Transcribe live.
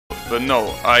But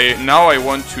no, now I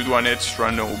want to do an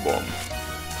extra no bomb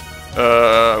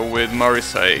with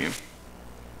Marisa.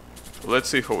 Let's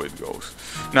see how it goes.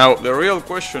 Now the real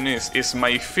question is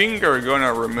my finger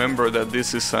gonna remember that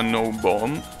this is a no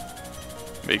bomb?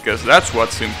 Because that's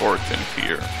what's important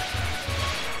here.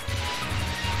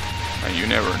 And you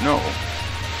never know.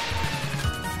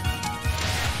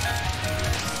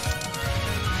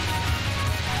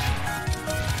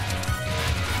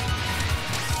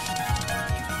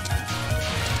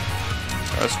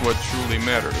 That's what truly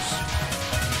matters.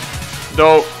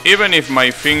 Though, even if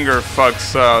my finger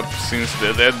fucks up, since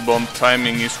the dead bomb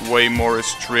timing is way more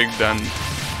strict than,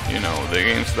 you know, the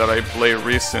games that I played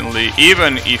recently,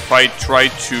 even if I try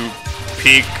to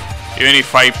pick, even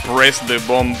if I press the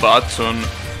bomb button,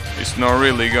 it's not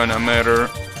really gonna matter,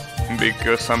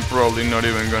 because I'm probably not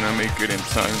even gonna make it in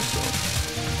time, so...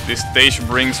 This stage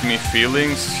brings me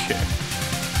feelings? Yeah.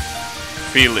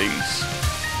 Feelings.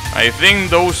 I think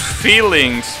those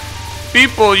feelings,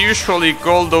 people usually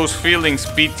call those feelings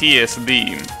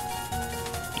PTSD.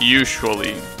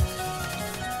 Usually.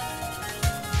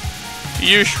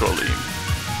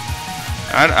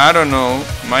 I don't know,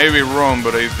 might be wrong,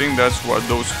 but I think that's what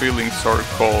those feelings are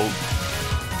called.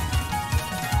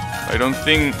 I don't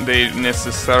think they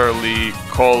necessarily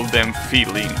call them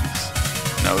feelings,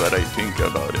 now that I think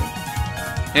about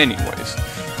it. Anyways.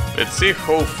 Let's see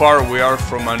how far we are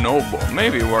from a no bomb.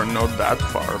 Maybe we're not that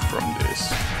far from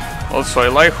this. Also, I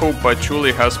like how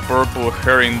Patchouli has purple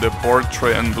hair in the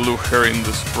portrait and blue hair in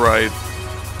the sprite.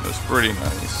 That's pretty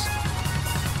nice.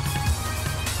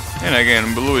 And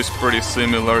again, blue is pretty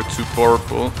similar to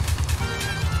purple.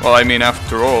 Well, I mean,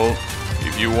 after all,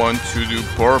 if you want to do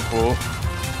purple,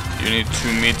 you need to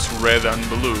mix red and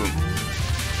blue.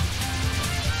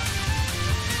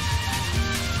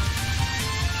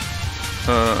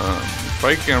 If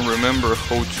I can remember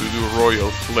how to do Royal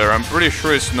Flare, I'm pretty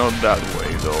sure it's not that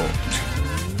way though.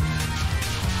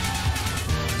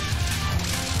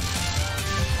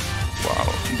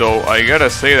 Wow, though I gotta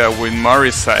say that with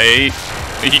Marisa A,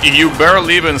 you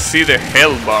barely even see the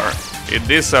hell bar. It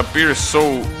disappears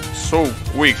so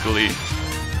quickly.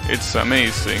 It's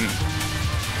amazing.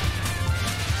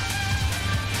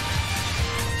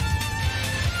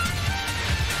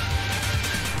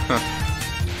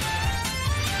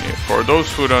 For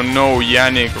those who don't know,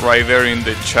 Yannick right there in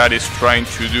the chat is trying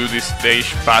to do this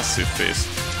stage pacifist,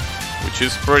 which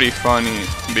is pretty funny,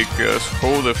 because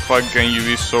how the fuck can you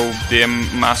be so damn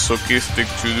masochistic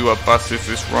to do a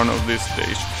pacifist run of this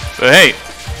stage? But hey,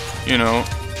 you know,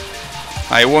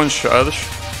 I won't judge.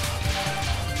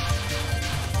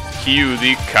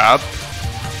 QD cap.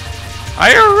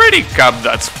 I already capped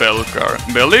that spell card.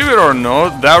 Believe it or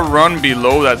not, that run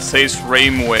below that says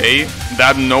Rainway,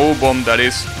 that no bomb that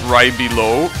is right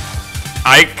below,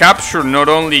 I captured not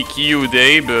only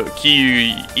QD, but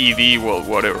QED, well,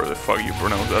 whatever the fuck you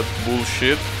pronounce that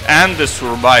bullshit, and the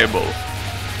survival.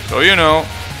 So, you know,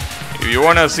 if you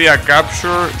wanna see a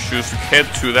capture, just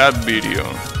head to that video.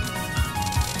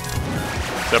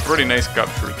 It's a pretty nice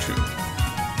capture too.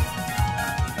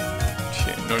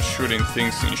 Not shooting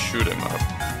things in shoot 'em up.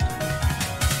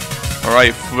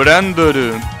 Alright,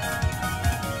 Frandere.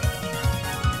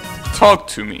 Talk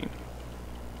to me.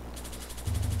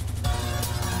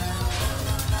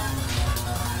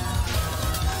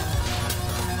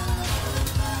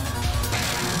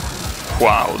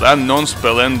 Wow, that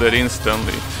non-spell ended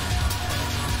instantly.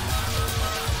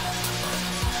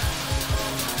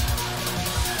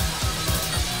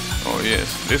 Oh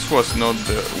yes, this was not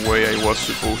the way I was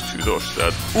supposed to dodge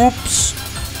that. Oops!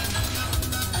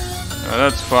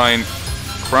 That's fine.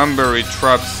 Cranberry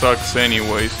trap sucks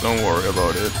anyways, don't worry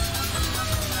about it.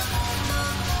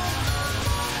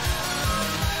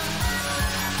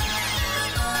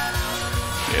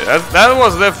 Yeah, that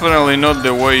was definitely not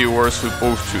the way you were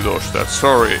supposed to dodge that.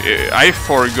 Sorry, I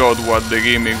forgot what the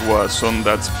gimmick was on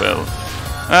that spell.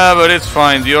 But it's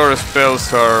fine, the other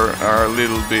spells are a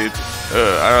little bit...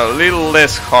 are a little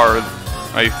less hard,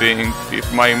 I think,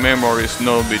 if my memory is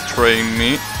not betraying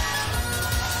me.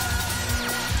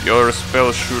 The other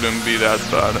spell shouldn't be that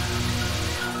bad.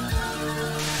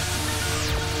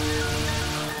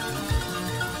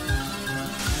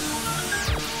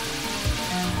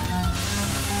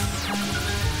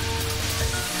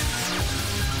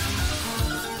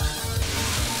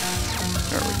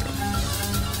 There we go.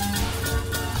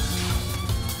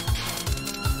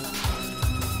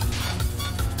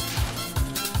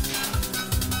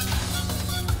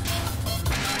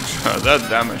 That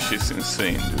damage is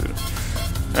insane, dude.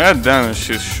 That damage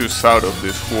is just out of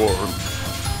this world.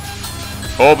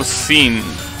 Obscene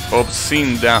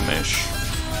damage.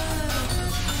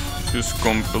 Just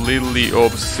completely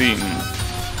obscene.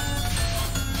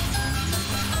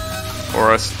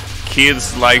 Or as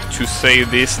kids like to say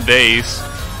these days,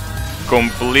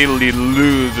 completely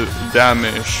lewd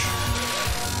damage.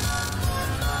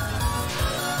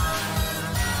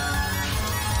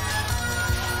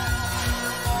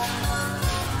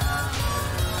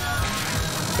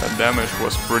 That damage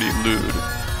was pretty lewd.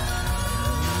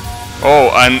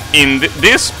 Oh, and in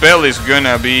this spell is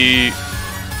gonna be...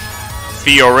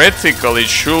 Theoretically, it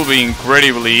should be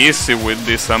incredibly easy with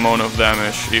this amount of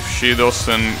damage, if she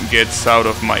doesn't get out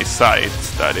of my sight,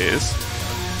 that is.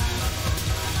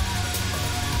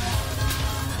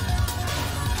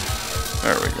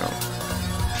 There we go.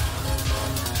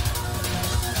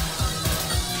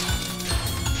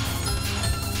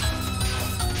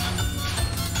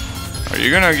 Are you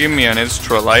gonna give me an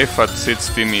extra life at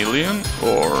 60 million,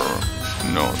 or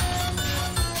not?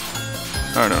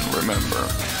 I don't remember.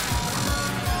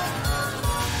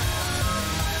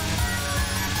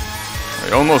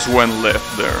 I almost went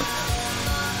left there.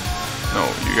 No,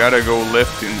 you gotta go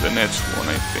left in the next one,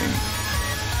 I think.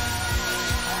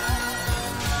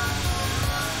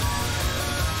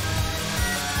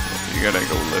 You gotta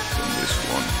go left in this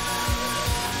one.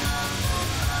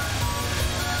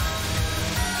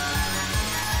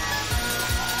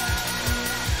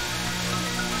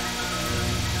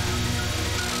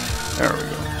 There we go.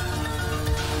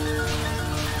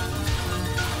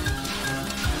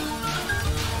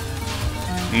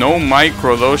 No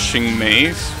micro-dodging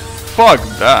maze? Fuck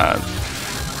that.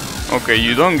 Okay,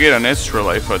 you don't get an extra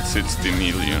life at 60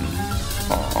 million.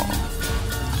 Aww.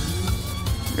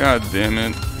 God damn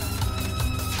it.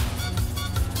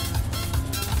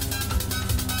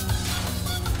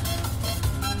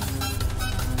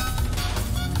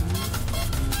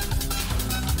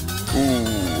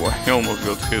 Ooh, I almost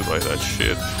got hit by that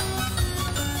shit.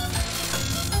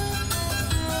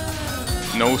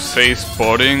 No safe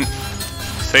spotting.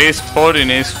 Safe spotting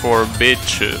is for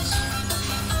bitches.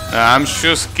 I'm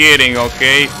just kidding,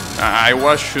 okay? I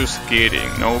was just kidding.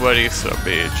 Nobody's a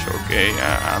bitch, okay?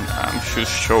 I'm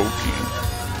just joking.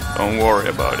 Don't worry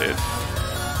about it.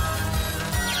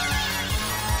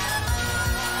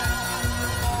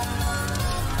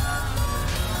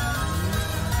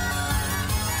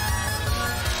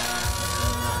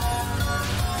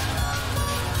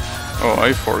 Oh,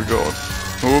 I forgot.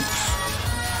 Oops.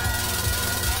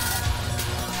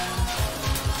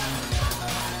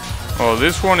 Oh,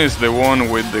 this one is the one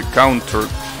with the counter,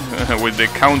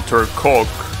 cock.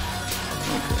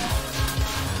 Okay.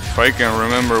 If I can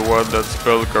remember what that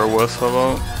spell card was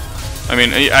about. I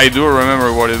mean, I do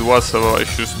remember what it was about. I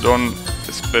just don't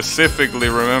specifically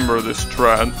remember the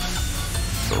strat.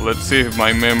 So let's see if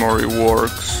my memory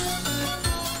works.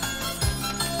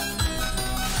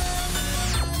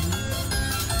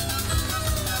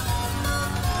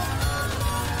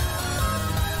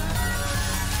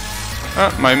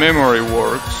 Ah, my memory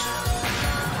works.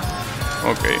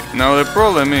 Okay, now the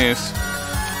problem is...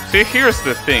 See, here's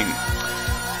the thing.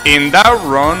 In that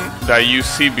run that you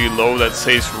see below that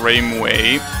says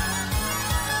Rainway,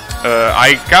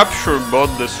 I captured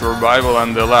both the survival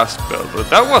and the last spell, but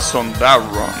that was on that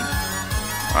run.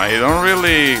 I don't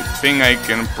really think I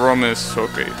can promise...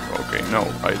 Okay, no,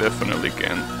 I definitely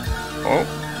can. Oh,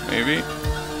 maybe?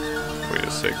 Wait a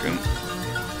second.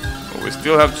 We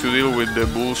still have to deal with the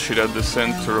bullshit at the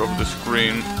center of the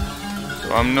screen,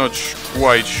 so I'm not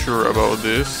quite sure about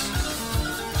this.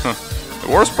 Huh.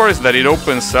 The worst part is that it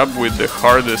opens up with the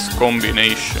hardest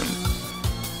combination.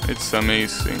 It's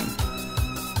amazing.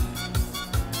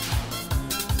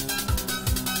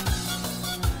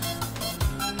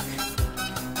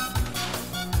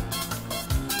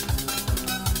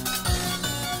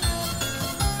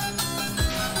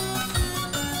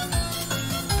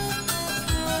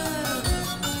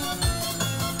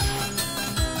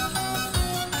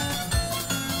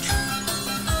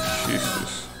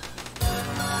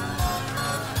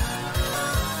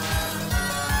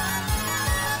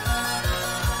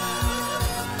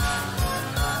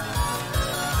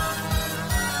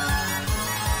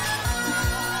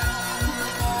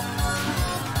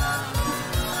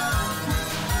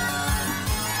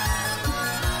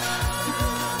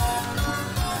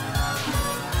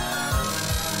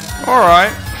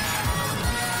 Alright,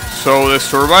 so the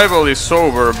survival is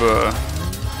over, but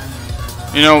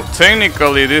you know,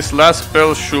 technically this last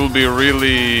spell should be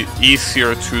really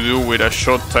easier to do with a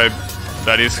shot type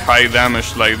that is high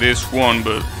damage like this one,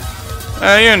 but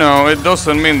you know, it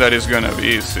doesn't mean that it's gonna be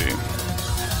easy.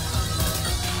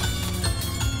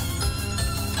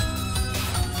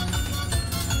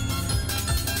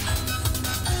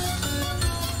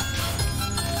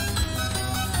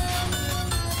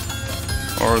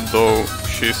 Although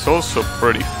she's also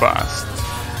pretty fast,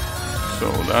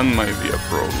 so that might be a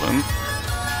problem.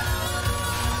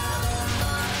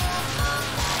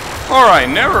 Alright,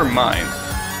 never mind.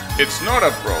 It's not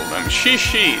a problem.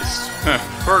 She's.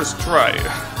 First try.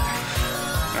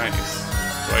 Nice.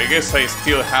 So I guess I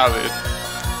still have it.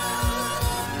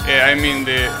 Yeah, I mean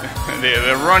the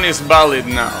run is valid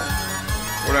now.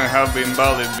 Wouldn't have been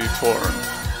valid before.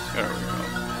 There we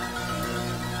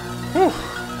go. Whew.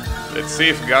 Let's see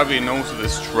if Gabby knows the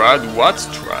strat. What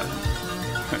strat?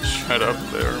 Shut up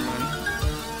there, man.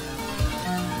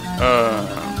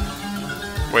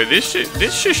 Wait, this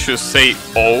shit should say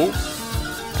O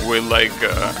with like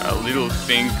a little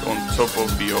thing on top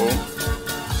of the O.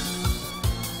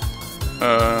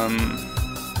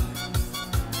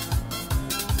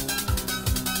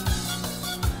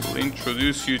 We'll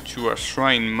introduce you to a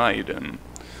shrine maiden.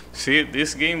 See,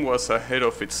 this game was ahead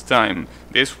of its time.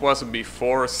 This was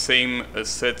before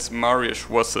same-sex marriage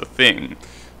was a thing.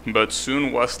 But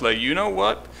soon was like, you know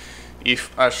what?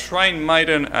 If a shrine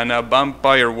maiden and a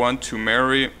vampire want to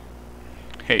marry,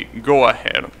 hey, go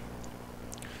ahead.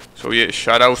 So yeah,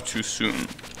 shout out to Soon.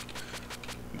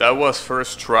 That was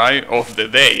first try of the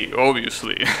day,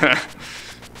 obviously.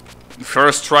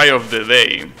 First try of the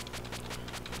day.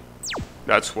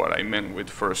 That's what I meant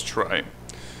with first try.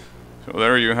 So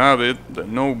there you have it. The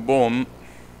no bomb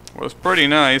was pretty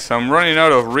nice. I'm running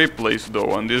out of replays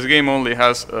though, and this game only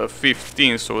has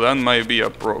 15, so that might be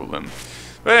a problem.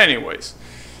 But anyways,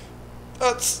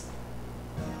 that's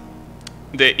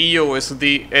the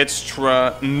EOSD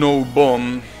extra no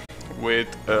bomb with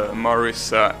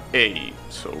Marisa A.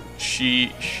 So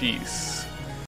she's.